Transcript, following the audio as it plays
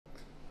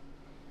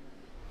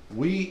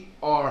We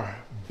are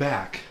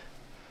back.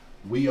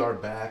 We are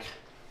back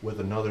with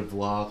another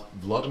vlog.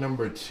 Vlog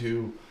number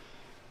 2.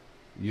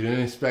 You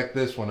didn't expect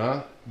this one,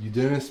 huh? You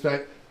didn't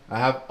expect... I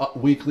have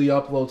weekly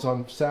uploads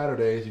on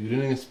Saturdays. You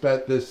didn't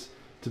expect this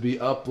to be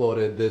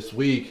uploaded this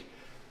week.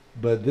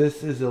 But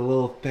this is a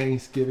little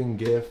Thanksgiving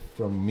gift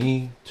from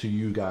me to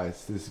you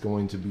guys. This is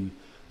going to be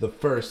the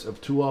first of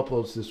 2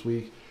 uploads this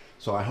week.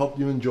 So I hope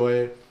you enjoy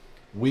it.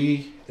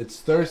 It's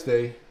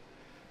Thursday,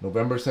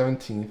 November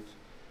 17th.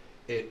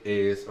 It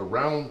is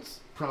around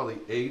probably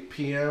 8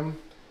 p.m.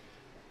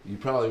 You're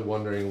probably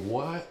wondering,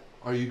 what?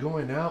 Are you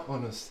going out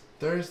on a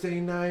Thursday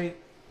night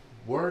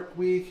work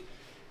week?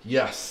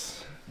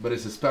 Yes, but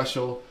it's a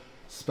special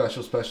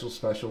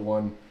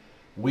one.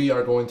 We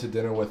are going to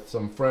dinner with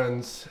some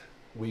friends.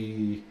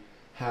 We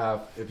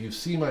have, if you've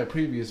seen my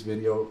previous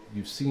video,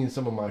 you've seen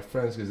some of my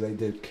friends because they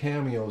did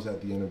cameos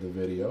at the end of the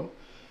video.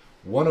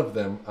 One of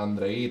them,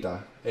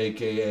 Andreita,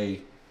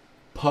 aka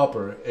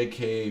Pupper,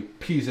 aka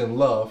Peace and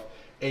Love,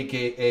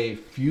 aka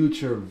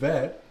future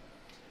vet,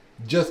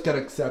 just got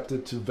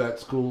accepted to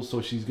vet school,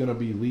 so she's gonna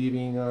be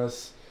leaving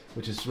us,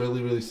 which is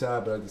really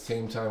sad, but at the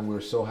same time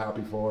we're so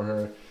happy for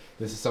her.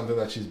 This is something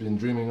that she's been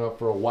dreaming of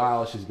for a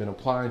while. She's been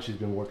applying, she's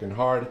been working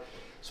hard,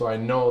 so I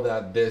know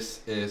that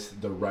this is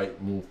the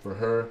right move for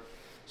her.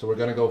 So we're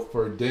gonna go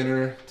for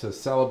dinner to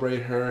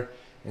celebrate her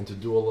and to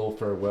do a little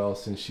farewell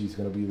since she's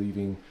gonna be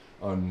leaving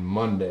on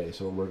Monday.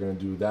 So we're gonna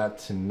do that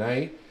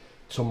tonight.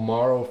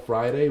 Tomorrow,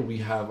 Friday, we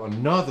have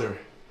another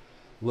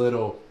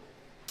little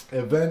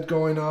event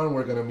going on.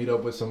 We're gonna meet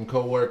up with some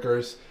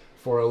co-workers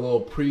for a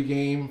little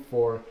pregame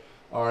for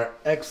our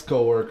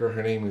ex-co-worker.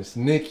 Her name is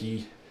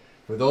Nikki.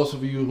 For those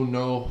of you who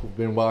know, who've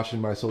been watching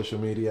my social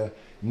media,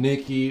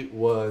 Nikki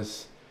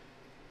was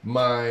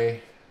my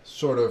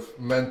sort of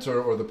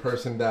mentor, or the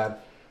person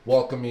that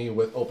welcomed me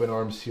with open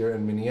arms here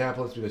in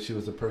Minneapolis, because she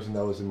was the person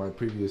that was in my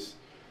previous,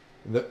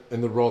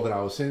 in the role that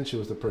I was in. She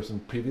was the person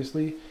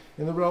previously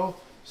in the role,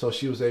 so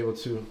she was able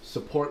to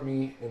support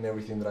me in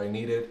everything that I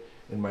needed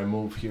in my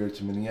move here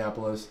to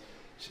Minneapolis.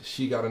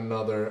 She got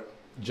another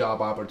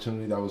job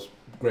opportunity that was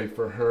great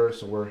for her,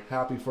 so we're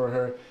happy for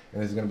her,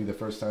 and it's going to be the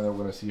first time that we're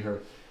going to see her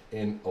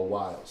in a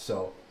while.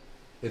 So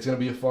it's going to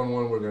be a fun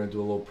one. We're going to do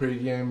a little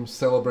pregame,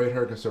 celebrate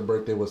her because her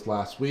birthday was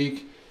last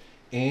week,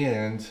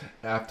 and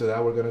after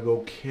that we're going to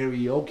go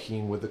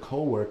karaokeing with the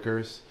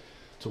co-workers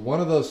to one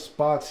of those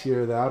spots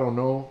here that I don't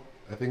know,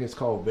 I think it's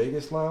called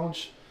Vegas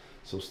Lounge.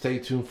 So stay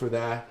tuned for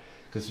that,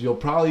 because you'll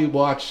probably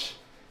watch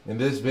in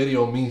this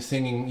video me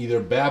singing either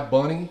Bad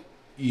Bunny,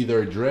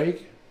 either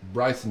Drake,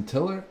 Bryson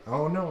Tiller, I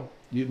don't know,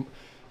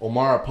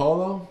 Omar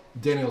Apollo,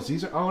 Daniel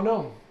Caesar, I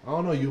don't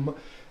know. You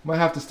might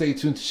have to stay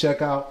tuned to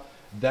check out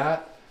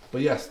that.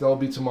 But yes, that'll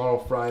be tomorrow,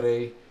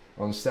 Friday.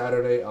 On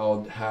Saturday,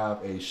 I'll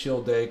have a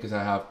chill day because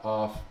I have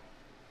off.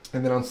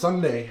 And then on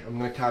Sunday, I'm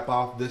going to cap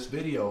off this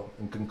video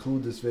and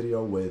conclude this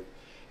video with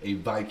a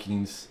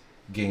Vikings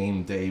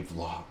game day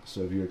vlog.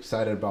 So if you're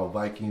excited about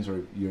Vikings,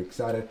 or you're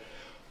excited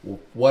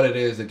what it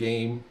is, a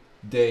game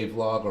day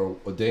vlog or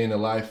a day in the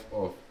life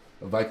of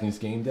a Vikings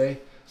game day,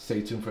 stay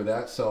tuned for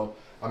that. So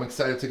I'm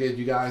excited to give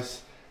you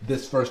guys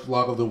this first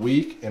vlog of the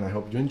week, and I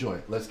hope you enjoy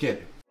it. Let's get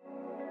it.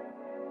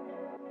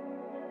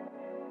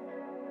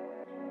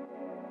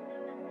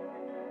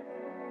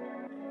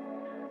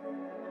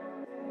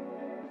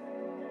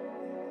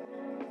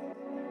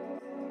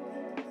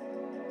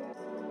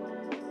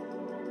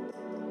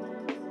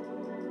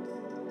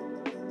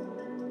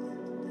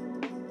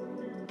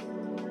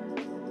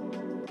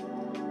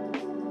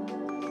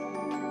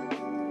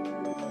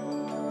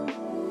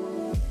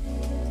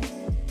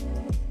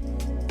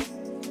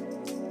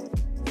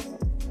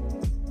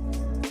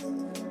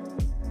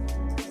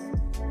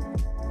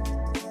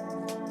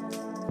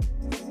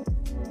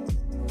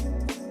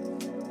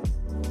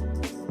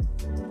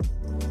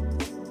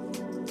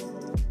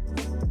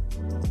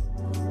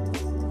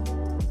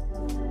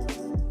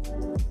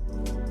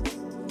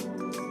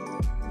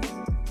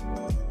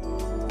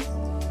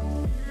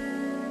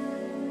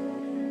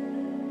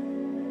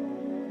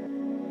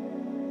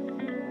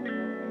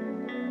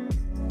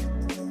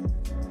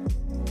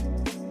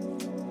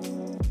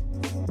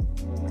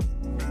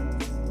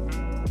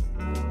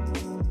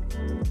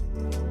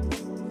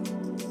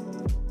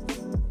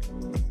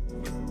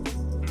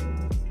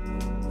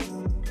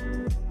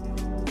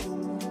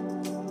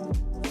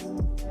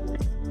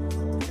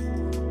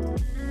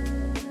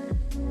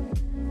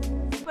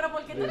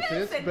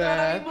 This is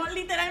bad.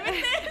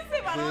 Literalmente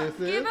se paró.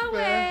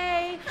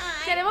 Giveaway.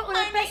 Tenemos un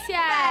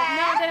especial.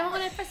 No, tenemos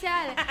un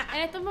especial.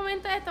 En estos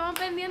momentos estamos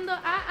vendiendo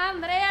a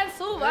Andrea en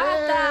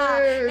subasta.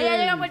 Hey. Ella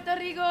llega a Puerto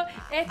Rico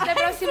este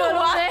próximo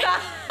lunes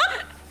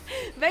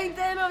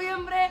 20 de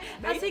noviembre.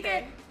 20. Así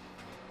que...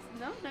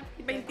 ¿No?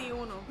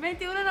 21.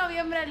 21 de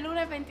noviembre, el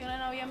lunes 21 de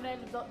noviembre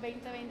del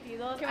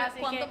 2022. Así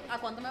que... ¿A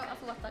cuánto me va a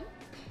subastar?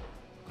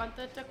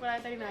 ¿Cuánto es tu escuela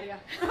veterinaria?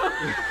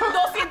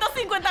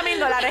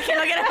 $250,000 que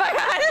no quieres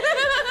pagar.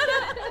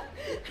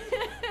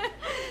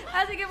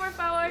 Así que por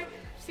favor,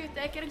 si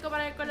ustedes quieren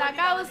cooperar con la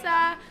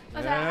causa.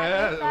 O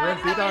sea,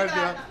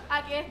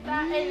 aquí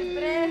está el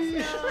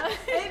precio.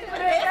 El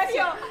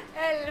precio.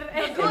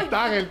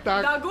 El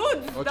tag. The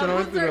goods.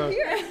 8.99.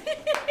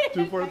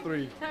 2 for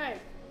 3. A ver,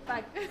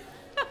 tag.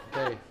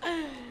 Okay.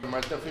 El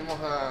martes fuimos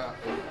la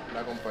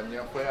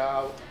compañía fue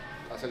a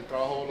hacer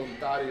trabajo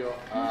voluntario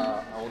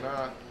a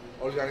una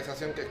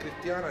organización que es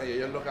cristiana y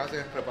ellos lo que hacen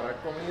es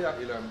preparar comida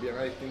y la envían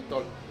a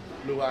distintos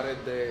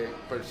lugares de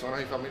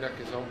personas y familias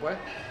que son pues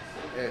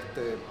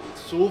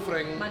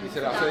sufren y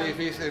se les hace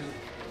difícil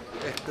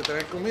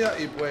tener comida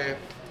y pues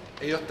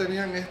ellos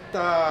tenían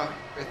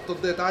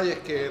estos detalles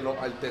que los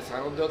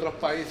artesanos de otros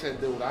países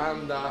de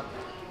Uganda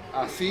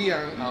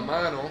hacían a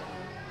mano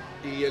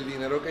y el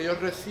dinero que ellos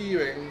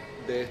reciben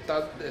de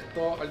esta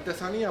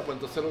artesanía pues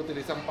entonces lo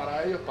utilizan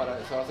para ellos, para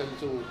eso va a ser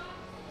su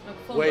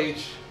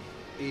wage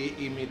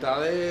y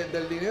mitad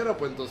del dinero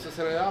pues entonces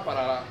se le da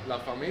para la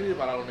familia y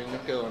para los niños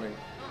que donen.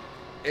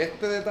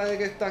 Este detalle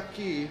que está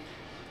aquí,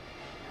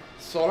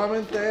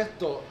 solamente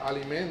esto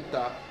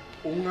alimenta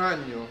un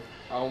año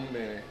a un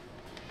nene.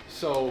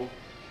 So,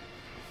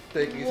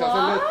 te quise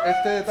hacerle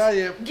este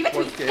detalle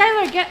porque...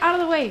 Skylar, get out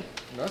of the way.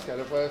 No,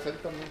 Skylar puede ser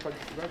también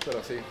participar,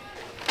 pero sí.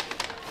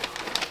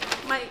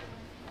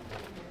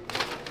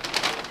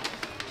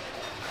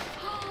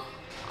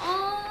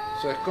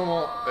 So es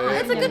como...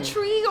 It's like a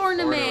tree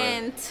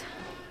ornament.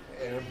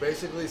 And it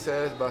basically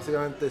says,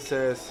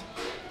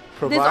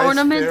 provides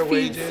fair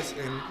wages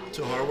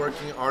to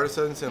hardworking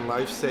artisans and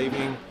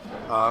life-saving,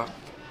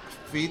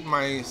 feed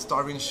my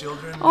starving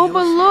children Oh,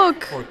 but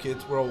look. for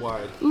kids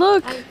worldwide.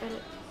 Look.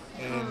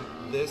 And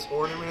this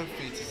ornament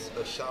feeds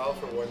a child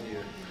for 1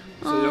 year.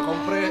 So yo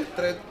compré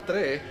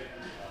tres,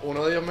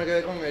 uno de ellos me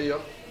quedé con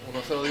ellos,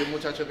 uno se lo dio a un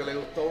muchacho que le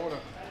gustó uno,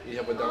 y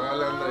dije pues tengo que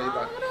darle a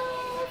Andreita.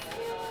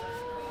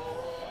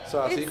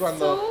 So así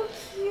cuando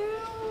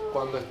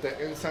estés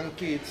en San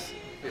Kitts,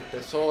 que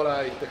estés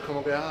sola y estés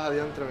como que,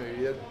 diantre, mi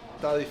vida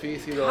está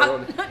difícil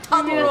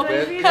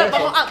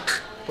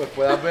pues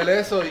puedas ver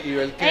eso y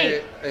ver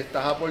que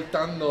estás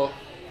aportando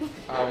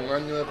a un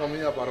año de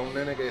comida para un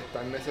nene que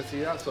está en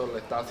necesidad, le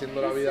está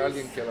haciendo la vida a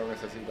alguien que lo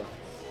necesita.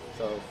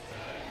 So,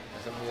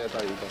 ese es mi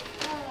detallito.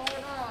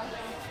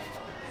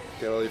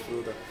 Que lo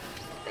disfrutes.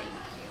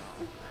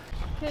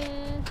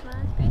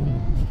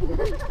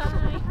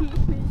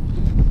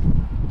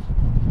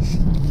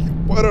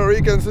 Puerto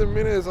Ricans in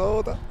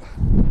Minnesota.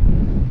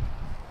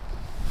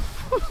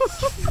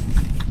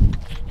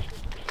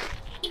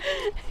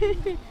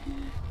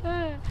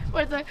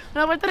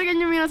 Una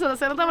puertorriqueña en Minnesota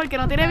se nota porque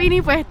no tiene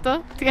Vini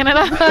puesto, tiene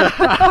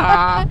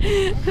la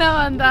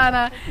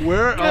bandana.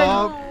 We're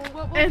all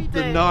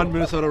the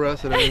non-Minnesota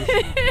residents,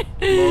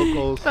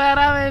 locals.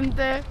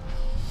 Claramente.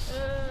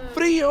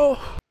 Frío.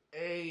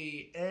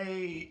 Hey,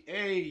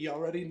 you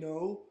already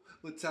know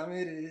what time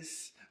it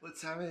is.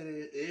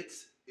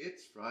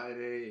 It's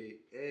Friday.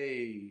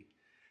 Hey,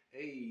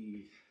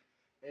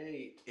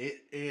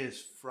 it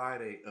is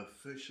Friday,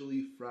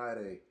 officially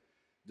Friday.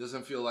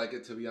 Doesn't feel like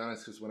it, to be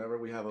honest, because whenever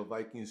we have a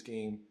Vikings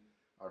game,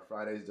 our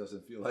Fridays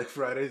doesn't feel like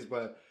Fridays,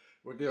 but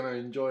we're gonna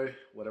enjoy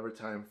whatever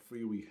time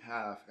free we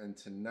have. And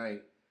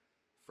tonight,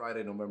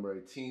 Friday, November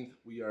 18th,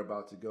 we are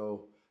about to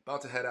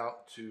head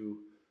out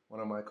to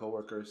one of my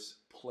coworkers'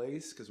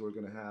 place because we're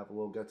gonna have a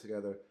little get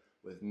together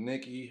with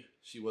Nikki.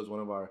 She was one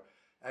of our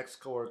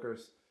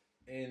ex-coworkers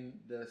in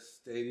the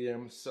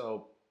stadium,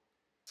 so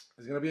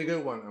it's gonna be a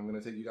good one. I'm gonna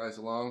take you guys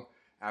along.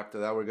 After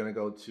that, we're gonna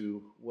go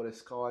to what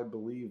is called, I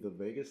believe, the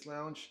Vegas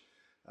Lounge.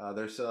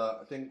 There's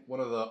I think one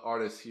of the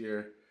artists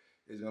here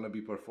is gonna be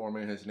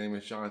performing. His name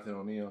is Jonathan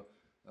O'Neill.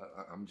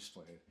 I'm just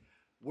playing.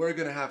 We're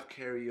gonna have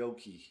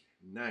karaoke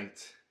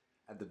night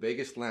at the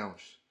Vegas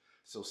Lounge.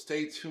 So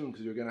stay tuned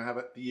because we're gonna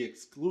have the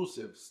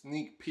exclusive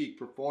sneak peek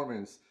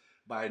performance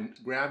by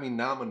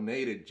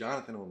Grammy-nominated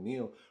Jonathan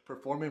O'Neill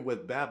performing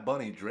with Bad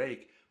Bunny,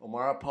 Drake,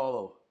 Omar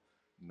Apollo.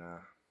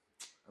 Nah,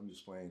 I'm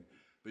just playing.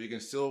 But you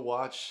can still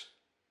watch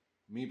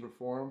me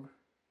perform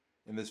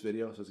in this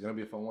video, so it's gonna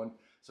be a fun one.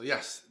 So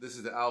yes, this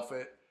is the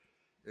outfit.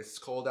 It's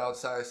cold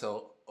outside,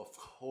 so of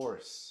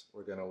course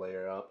we're gonna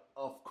layer up.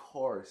 Of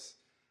course,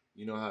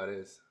 you know how it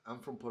is. I'm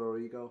from Puerto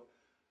Rico.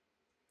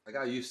 I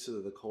got used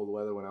to the cold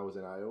weather when I was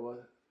in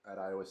Iowa, at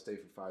Iowa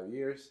State for 5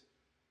 years,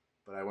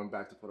 but I went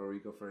back to Puerto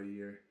Rico for a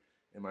year,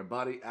 and my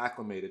body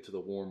acclimated to the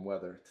warm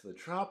weather, to the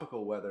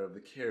tropical weather of the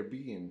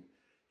Caribbean.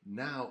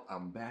 Now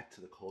I'm back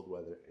to the cold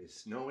weather. It's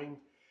snowing,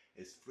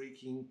 it's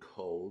freaking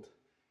cold,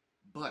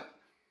 but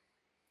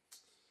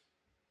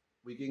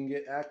we can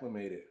get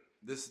acclimated.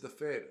 This is the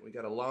fit. We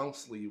got a long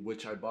sleeve,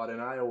 which I bought in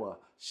Iowa.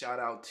 Shout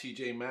out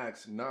TJ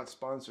Maxx, not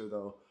sponsored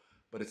though,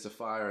 but it's a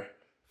fire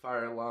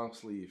long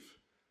sleeve.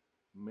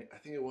 I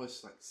think it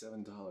was like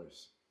 $7.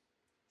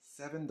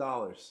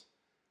 $7.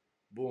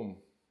 Boom.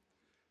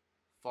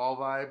 Fall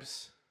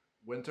vibes,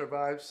 winter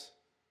vibes,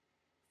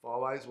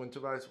 fall vibes,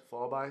 winter vibes,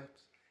 fall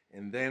vibes,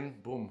 and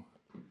then boom,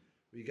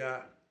 we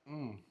got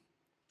the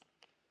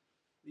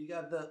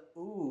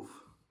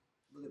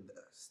look at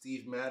that,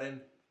 Steve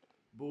Madden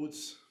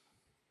boots.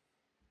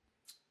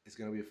 It's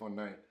gonna be a fun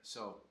night.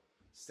 So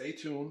stay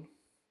tuned.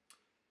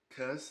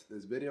 Cause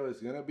this video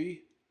is gonna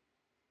be,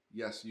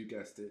 yes, you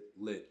guessed it,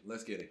 lit.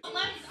 Let's get it.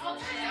 Let's all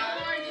try out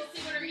more and just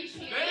see what our HP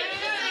is.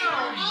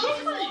 Damn! Good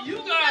for you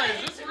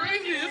guys! This is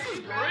crazy. This is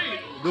great.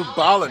 We're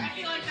ballin'. Oh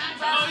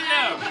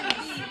yeah.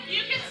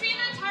 You can see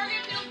the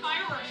Target Field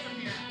fireworks from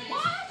here.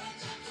 What?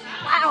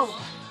 Wow.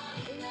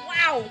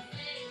 Wow.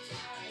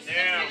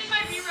 Damn. This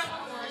might be real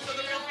before, so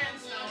the real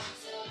fans know.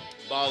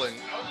 Ballin'.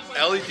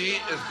 LED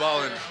is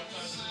ballin'.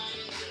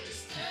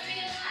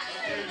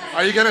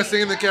 Are you gonna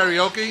sing the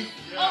karaoke?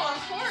 Oh,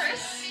 of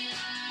course.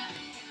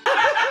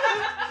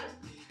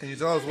 Can you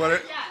tell us what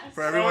it,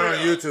 for everyone on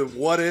YouTube,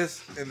 what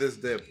is in this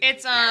dip?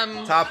 It's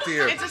Top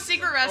tier. It's a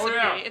secret recipe. Oh,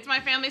 yeah. It's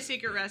my family's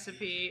secret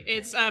recipe.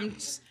 It's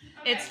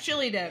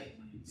chili dip.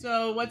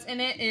 So what's in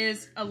it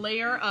is a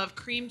layer of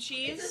cream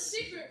cheese. It's a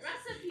secret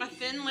recipe. A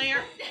thin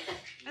layer.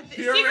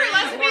 Puree Secret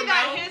recipe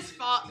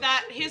or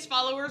that his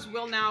followers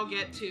will now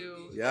get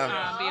to be a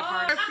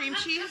part of. Cream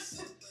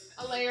cheese.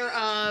 A layer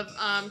of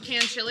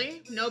canned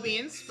chili, no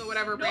beans, but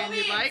whatever brand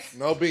you'd like.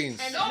 No beans.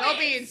 And no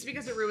beans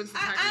because it ruins the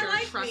texture. I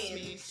like trust beans.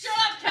 me. Shut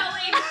up,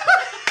 Kelly.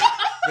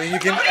 Then you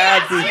can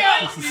add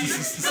beans.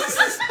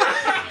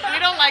 We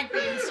don't like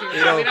beans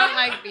here. We don't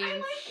like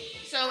beans.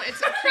 So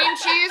it's a cream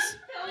cheese,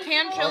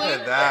 canned chili. Look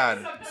at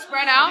that.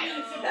 Spread out. You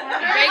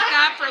bake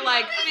that for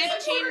like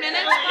 15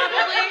 minutes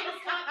probably.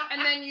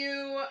 And then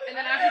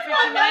after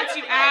 15 minutes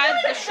you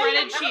add the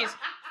shredded cheese.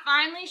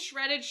 Finely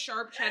shredded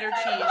sharp cheddar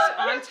cheese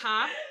on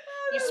top.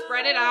 You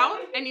spread it out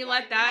and you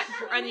let that,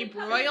 and you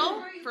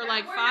broil for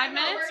like 5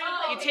 minutes.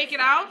 You take it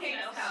out.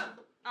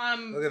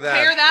 Look at that.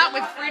 Pair that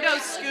with Frito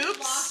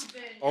scoops.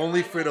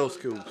 Only Frito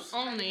scoops.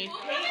 Only.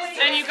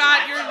 And you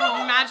got your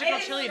magical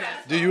chili dip.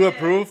 Do you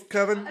approve,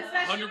 Kevin?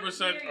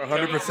 100%.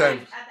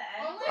 100%.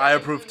 I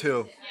approve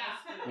too.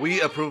 We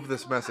approve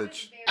this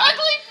message.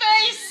 Ugly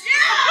face!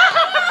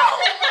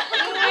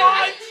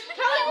 What?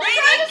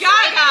 Lady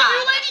Gaga!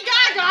 Lady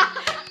Gaga!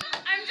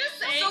 I'm just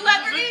saying.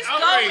 Celebrities go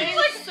outrage. in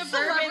like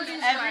Suburbans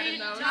every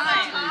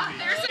time.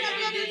 There's a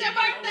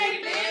birthday,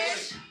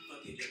 bitch.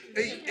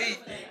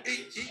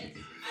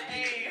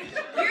 Hey.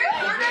 You're a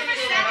quarter of a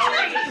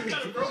century.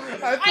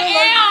 I I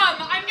am.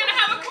 I'm gonna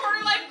have a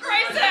quarter life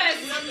crisis.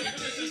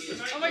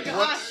 Oh my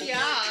gosh, yeah.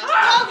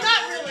 Oh,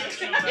 not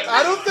really.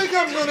 I don't think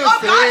I'm gonna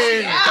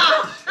sing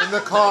in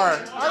the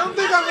car. I don't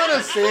think I'm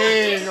gonna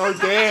sing or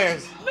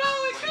dance. No,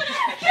 it couldn't.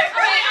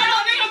 Right, I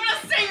don't think I'm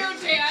gonna sing or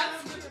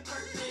dance.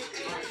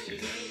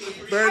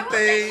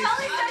 Birthday.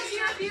 Kelly says she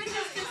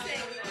refuses to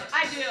sing.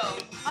 I do.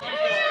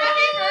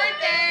 Happy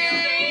birthday!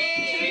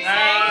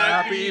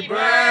 Happy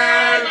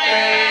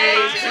birthday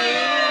to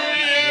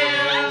you.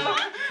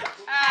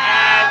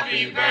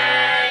 Happy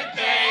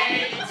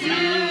birthday to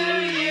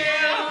you.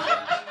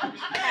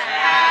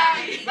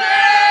 Happy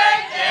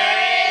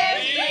birthday,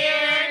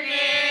 Dear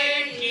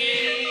Nikki.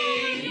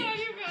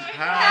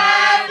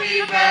 Happy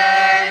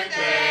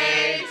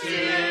Birthday to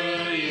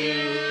you.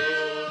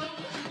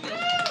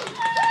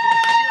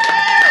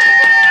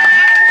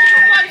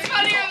 What's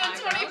funnier than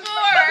 24?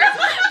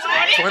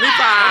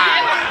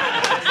 25.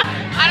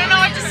 I don't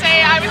know what to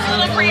say. I was a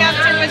little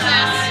preemptive with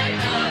this.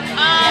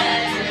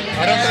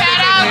 Shout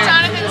out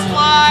Jonathan's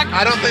vlog.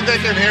 I don't think they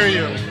can hear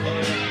you.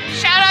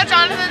 Shout out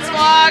Jonathan's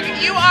vlog.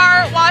 You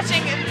are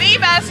watching the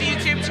best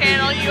YouTube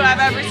channel you have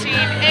ever seen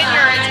in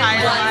your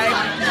entire life.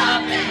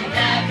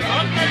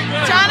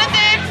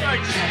 Jonathan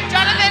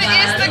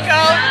is the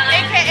GOAT,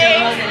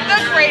 aka the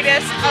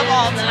greatest of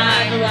all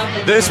time.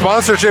 This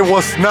sponsorship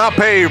was not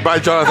paid by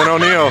Jonathan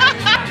O'Neill.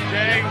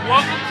 Dang,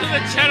 welcome to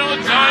the channel,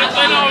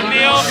 Jonathan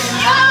O'Neill.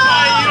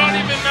 You don't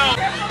even know.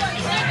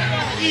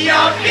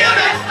 You're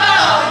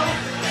beautiful.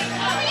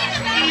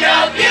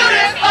 You're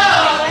beautiful.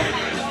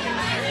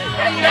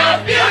 You're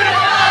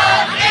beautiful.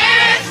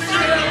 It's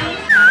true.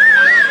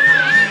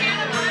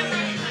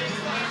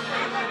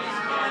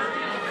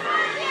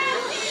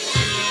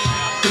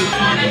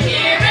 Wanna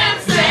hear him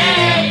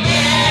say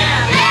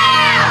yeah,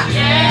 yeah,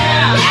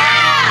 yeah,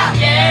 yeah,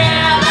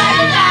 yeah,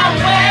 like that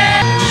way.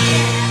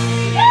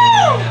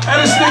 Woo! That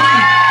is Nikki.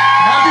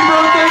 Happy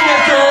birthday,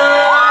 Nikki!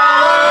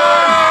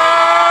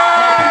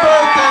 Happy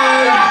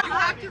birthday!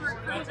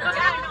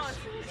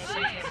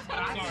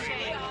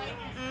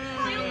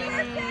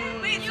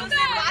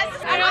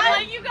 I don't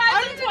like you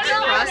guys in 20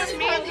 Trust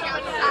me.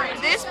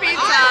 This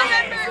pizza,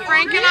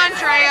 Frank and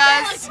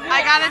Andrea's,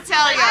 I gotta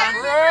tell ya,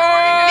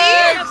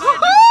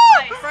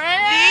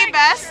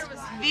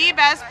 the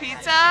best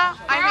pizza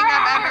I think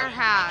I've ever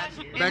had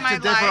in my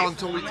life.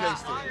 until we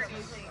taste it.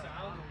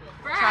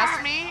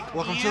 Trust me.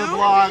 Welcome to the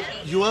vlog,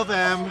 U of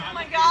M. Oh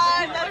my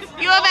god, that's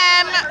U of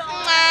M.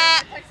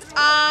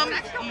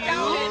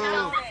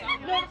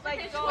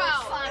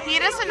 He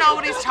doesn't know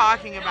what he's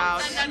talking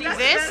about.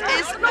 This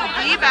is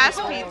the best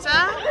pizza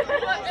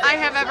I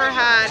have ever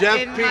had Jeff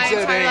in my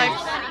Pizza entire Day. life,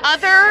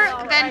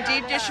 other than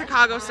deep dish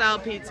Chicago style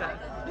pizza.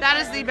 That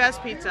is the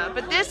best pizza.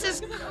 But this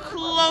is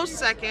close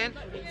second.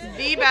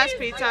 The best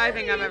pizza I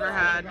think I've ever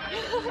had.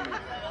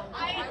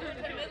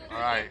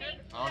 Alright,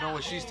 I don't know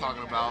what she's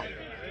talking about.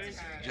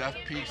 Jeff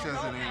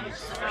Pizzas and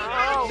Amy's.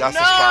 Oh, That's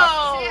no. the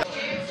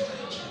spot.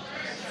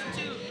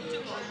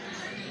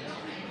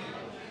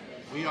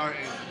 We are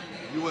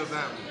in U of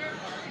M.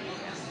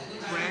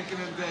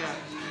 Franken and Dan.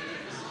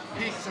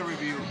 Pizza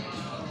review.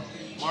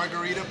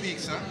 Margarita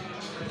pizza.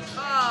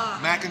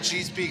 Mac and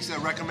cheese pizza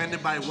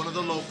recommended by one of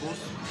the locals,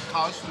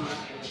 college student.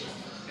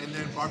 And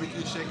then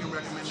barbecue chicken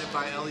recommended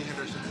by Ellie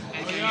Henderson,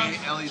 aka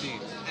Ellie Dean,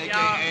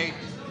 aka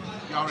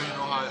y'all already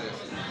know how it is.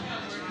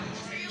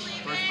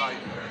 First bite.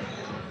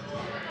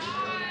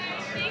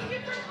 Thank you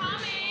for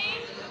coming.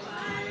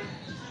 Bye.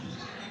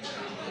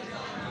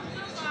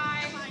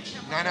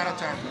 9 out of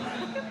 10.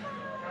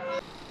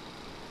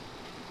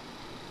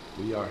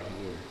 We are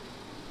here.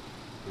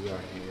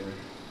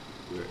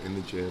 We're in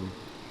the gym.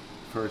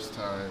 First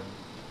time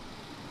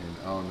in,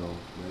 I don't know,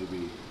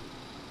 maybe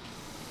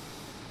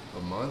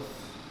a month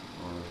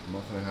or a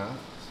month and a half.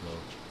 So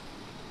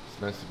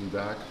it's nice to be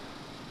back.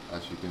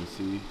 As you can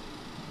see,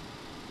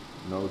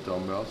 no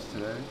dumbbells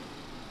today.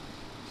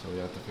 So we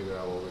have to figure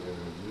out what we're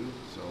gonna do.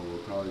 So we'll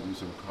probably do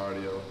some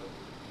cardio,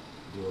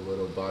 do a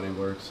little body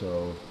work.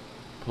 So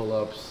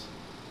pull-ups,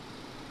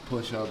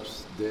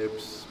 push-ups,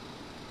 dips,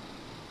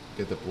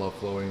 get the blood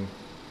flowing,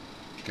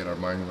 get our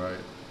mind right,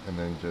 and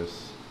then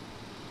just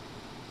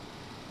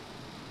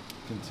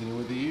continue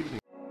with the evening.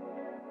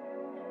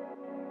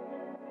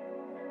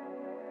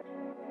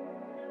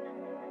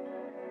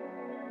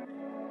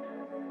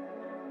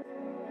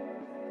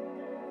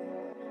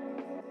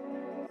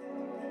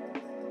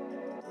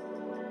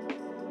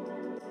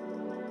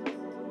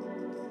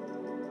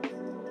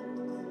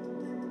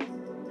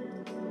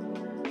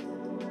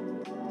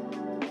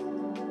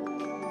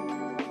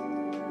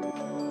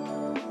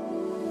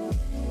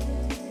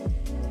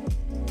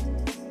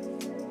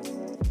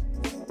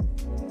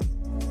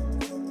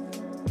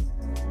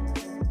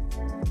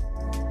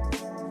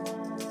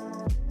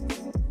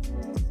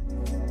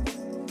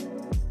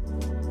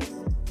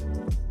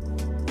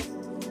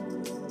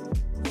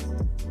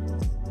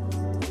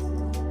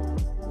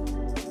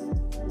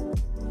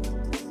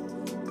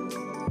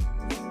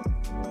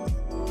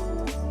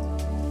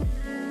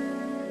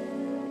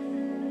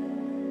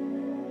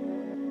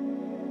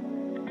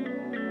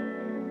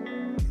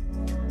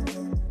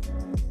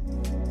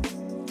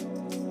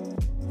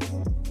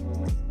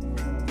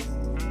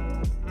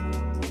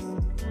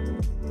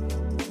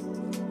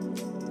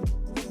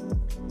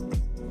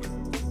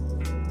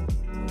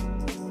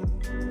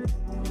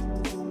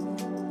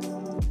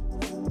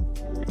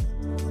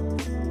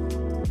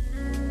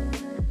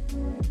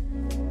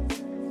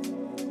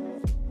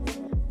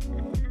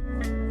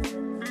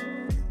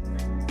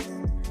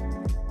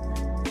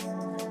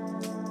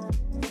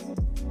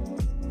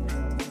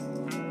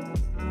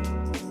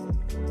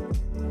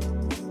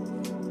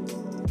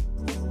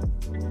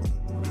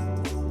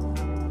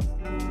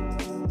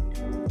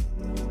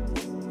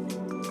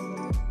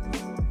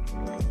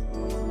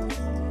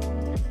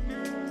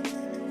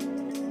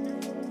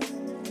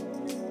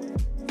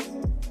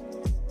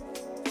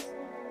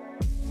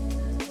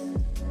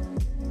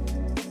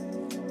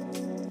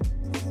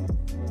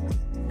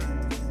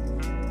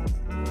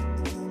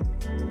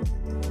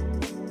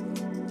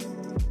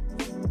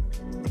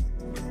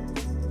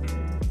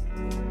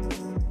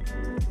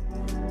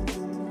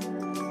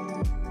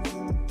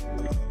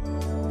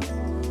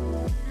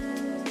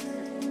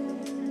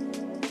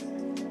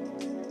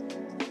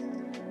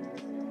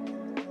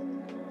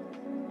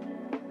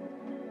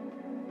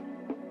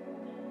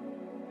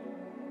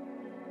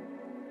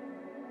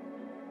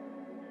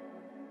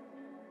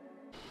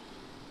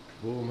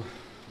 Boom,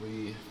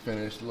 we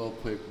finished a little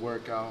quick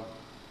workout.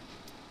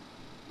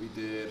 We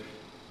did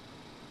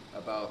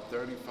about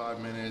 35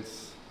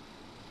 minutes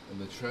in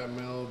the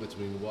treadmill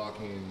between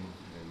walking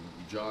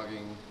and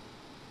jogging.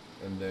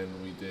 And then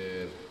we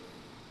did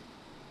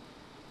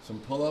some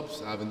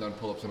pull-ups. I haven't done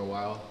pull-ups in a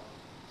while.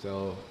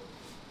 So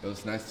it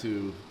was nice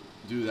to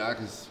do that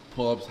because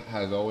pull-ups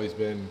has always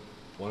been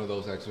one of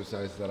those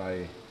exercises that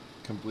I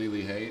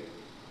completely hate.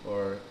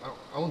 Or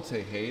I won't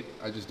say hate,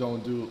 I just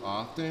don't do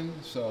often.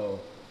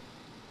 So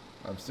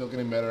I'm still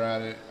getting better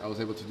at it. I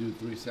was able to do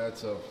 3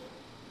 sets of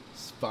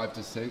 5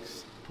 to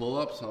 6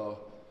 pull-ups, so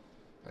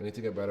I need to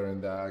get better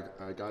in that.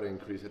 I gotta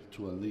increase it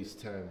to at least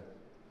 10.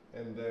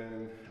 And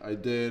then I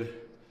did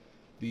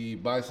the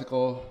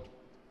bicycle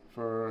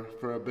for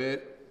a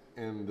bit,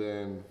 and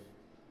then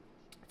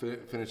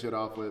finish it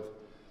off with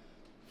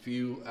a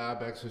few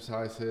ab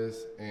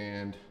exercises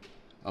and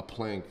a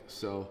plank.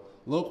 So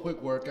a little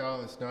quick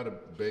workout. It's not a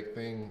big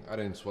thing. I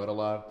didn't sweat a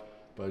lot.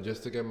 But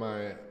just to get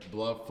my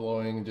blood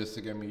flowing, just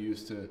to get me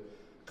used to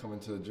coming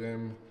to the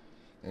gym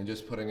and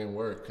just putting in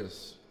work.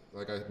 Because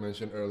like I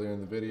mentioned earlier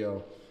in the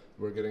video,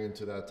 we're getting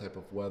into that type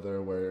of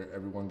weather where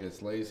everyone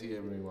gets lazy,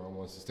 everyone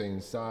wants to stay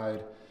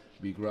inside,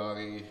 be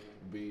groggy,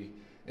 be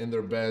in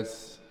their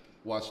beds,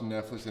 watching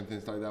Netflix and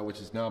things like that,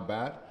 which is not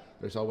bad.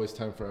 There's always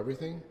time for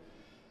everything.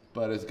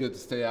 But it's good to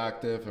stay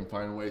active and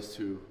find ways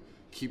to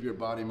keep your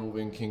body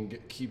moving,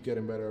 keep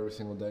getting better every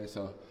single day.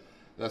 So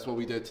that's what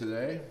we did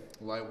today,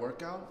 light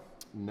workout.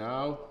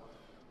 Now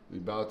we're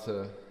about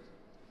to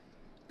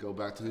go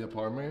back to the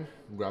apartment,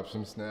 grab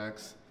some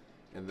snacks,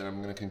 and then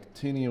I'm gonna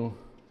continue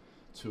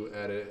to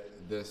edit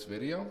this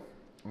video.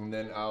 And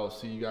then I'll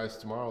see you guys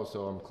tomorrow.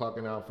 So I'm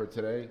clocking out for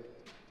today.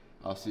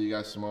 I'll see you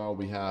guys tomorrow.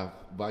 We have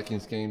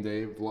Vikings game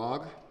day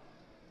vlog.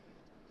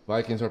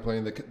 Vikings are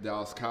playing the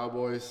Dallas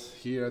Cowboys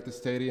here at the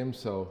stadium.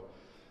 So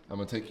I'm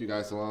gonna take you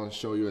guys along and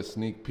show you a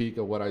sneak peek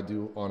of what I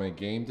do on a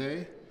game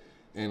day,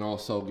 and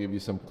also give you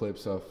some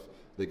clips of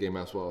the game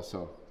as well.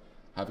 So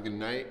have a good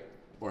night,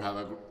 or have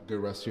a good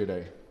rest of your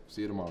day.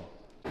 See you tomorrow.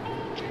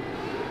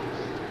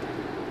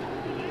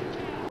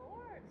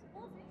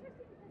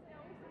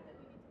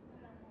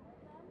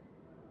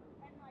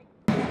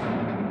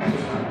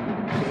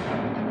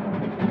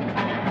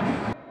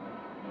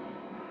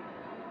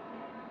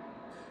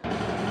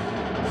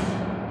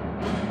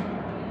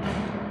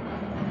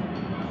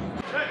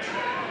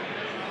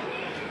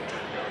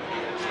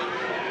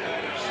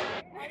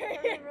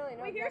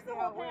 Here's the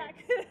whole pack.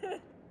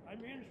 I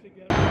managed to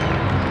get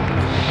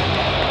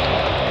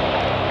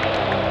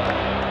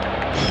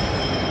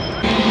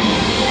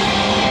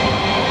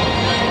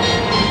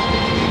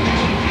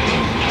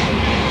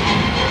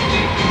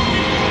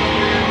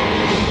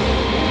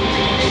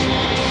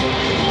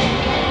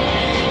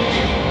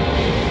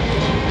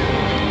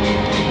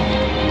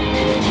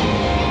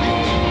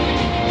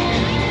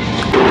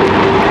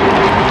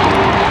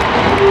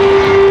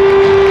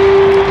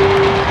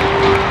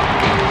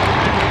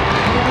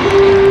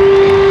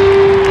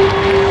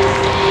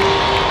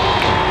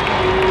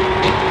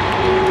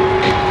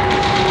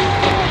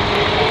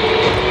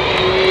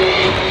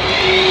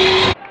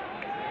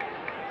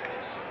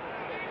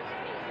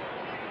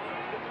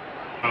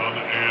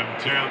and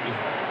 10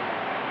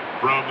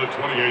 from the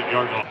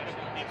 28-yard line.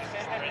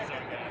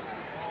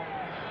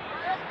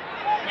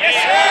 Yes,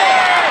 sir!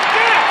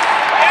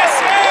 Yes,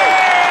 sir!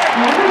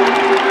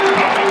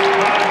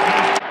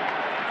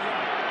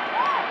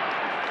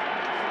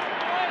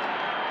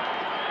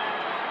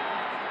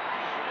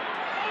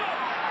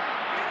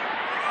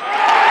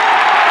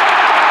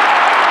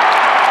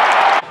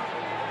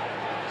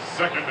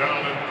 Second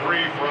down and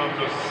 3 from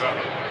the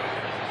 7.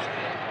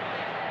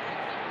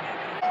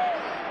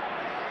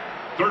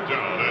 Third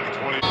down and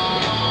 20.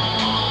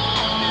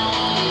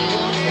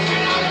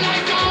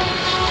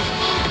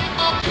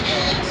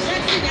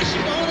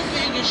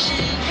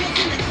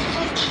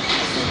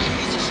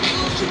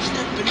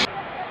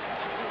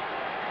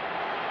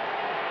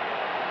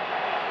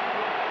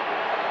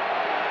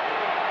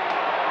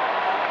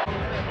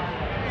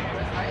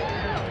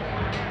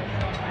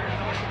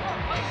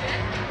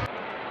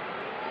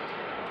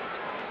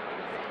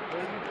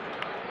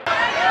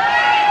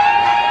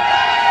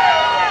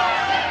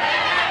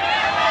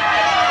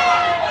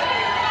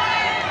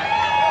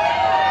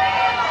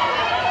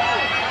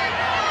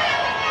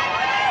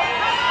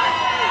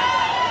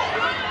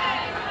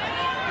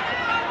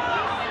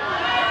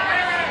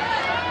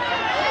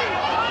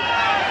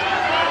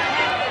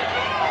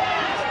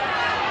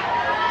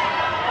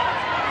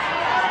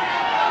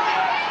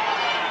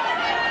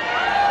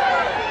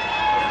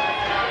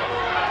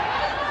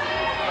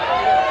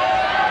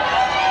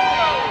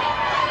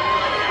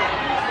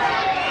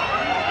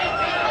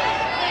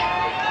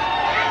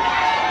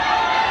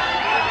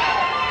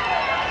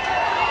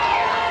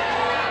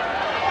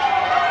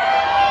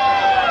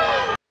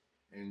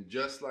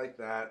 Just like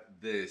that,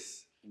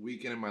 this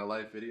weekend in my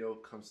life video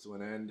comes to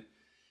an end.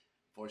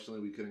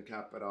 Fortunately, we couldn't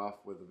cap it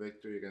off with a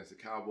victory against the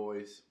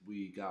Cowboys.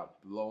 We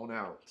got blown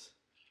out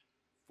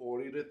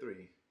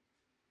 40-3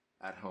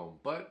 at home.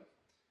 But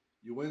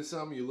you win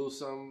some, you lose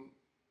some.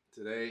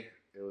 Today,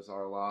 it was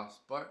our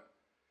loss, but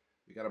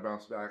we got to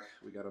bounce back.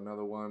 We got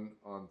another one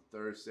on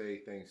Thursday,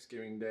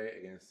 Thanksgiving Day,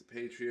 against the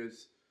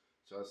Patriots.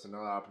 So that's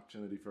another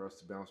opportunity for us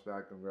to bounce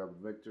back and grab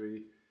a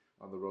victory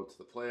on the road to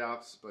the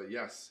playoffs. But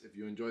yes, if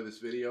you enjoyed this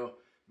video,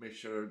 make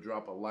sure to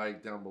drop a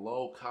like down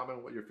below,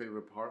 comment what your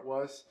favorite part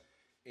was,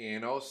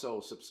 and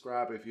also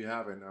subscribe if you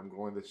haven't. I'm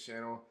growing this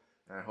channel,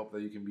 and I hope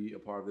that you can be a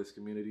part of this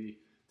community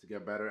to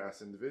get better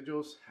as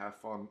individuals. Have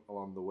fun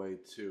along the way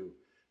too.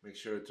 Make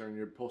sure to turn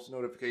your post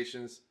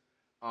notifications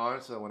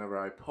on so that whenever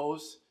I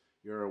post,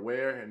 you're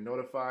aware and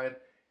notified.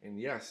 And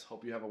yes,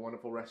 hope you have a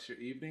wonderful rest of your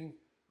evening.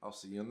 I'll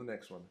see you in the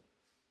next one.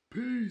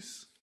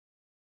 Peace.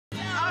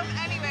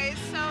 Anyways,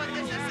 so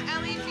this is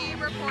LED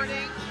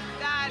reporting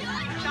that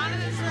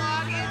Jonathan's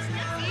vlog is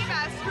the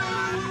best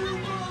vlog.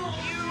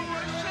 You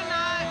should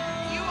not,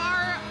 you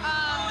are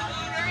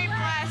very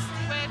blessed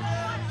with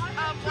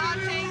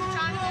watching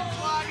Jonathan's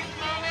vlog at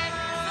the moment.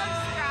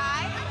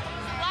 Subscribe,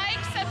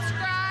 like,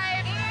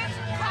 subscribe, and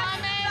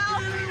comment,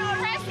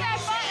 press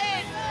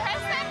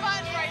that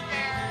button right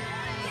there.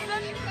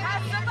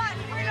 Press the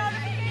button for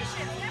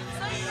notifications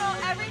so you know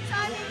every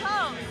time you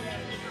post.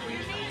 You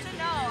need to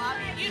know.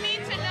 You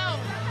need to know.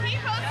 He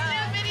posts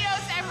new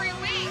videos every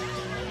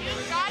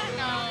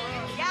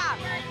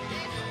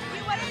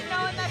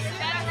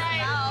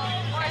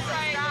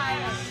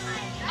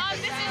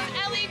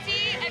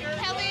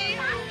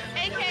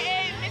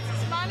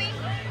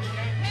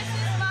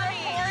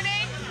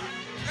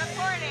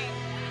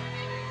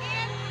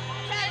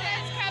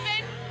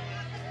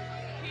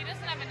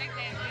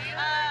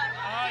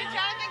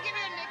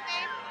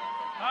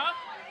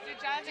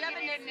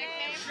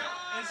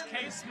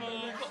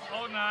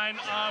Smooth09.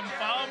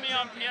 Follow me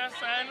on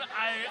PSN.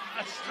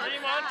 I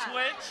stream on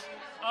Twitch.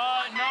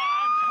 No,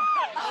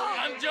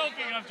 I'm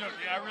joking.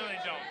 I really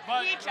don't.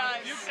 But He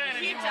does. You can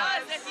if He you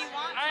does want. if you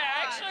want.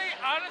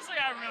 Honestly,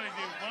 I really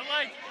do. But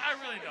like, I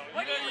really don't.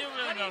 You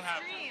really don't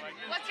have to. Like,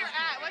 What's your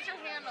What's your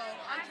handle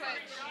on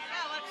Twitch?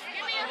 Yeah, let's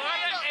give me your a lot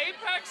handle. of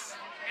Apex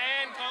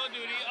and Call of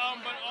Duty,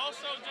 but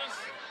also just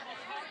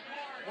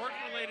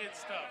work-related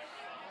stuff.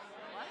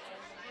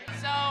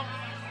 So,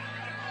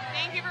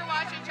 thank you for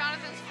watching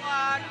Jonathan's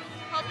vlog.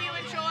 Hope you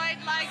enjoyed.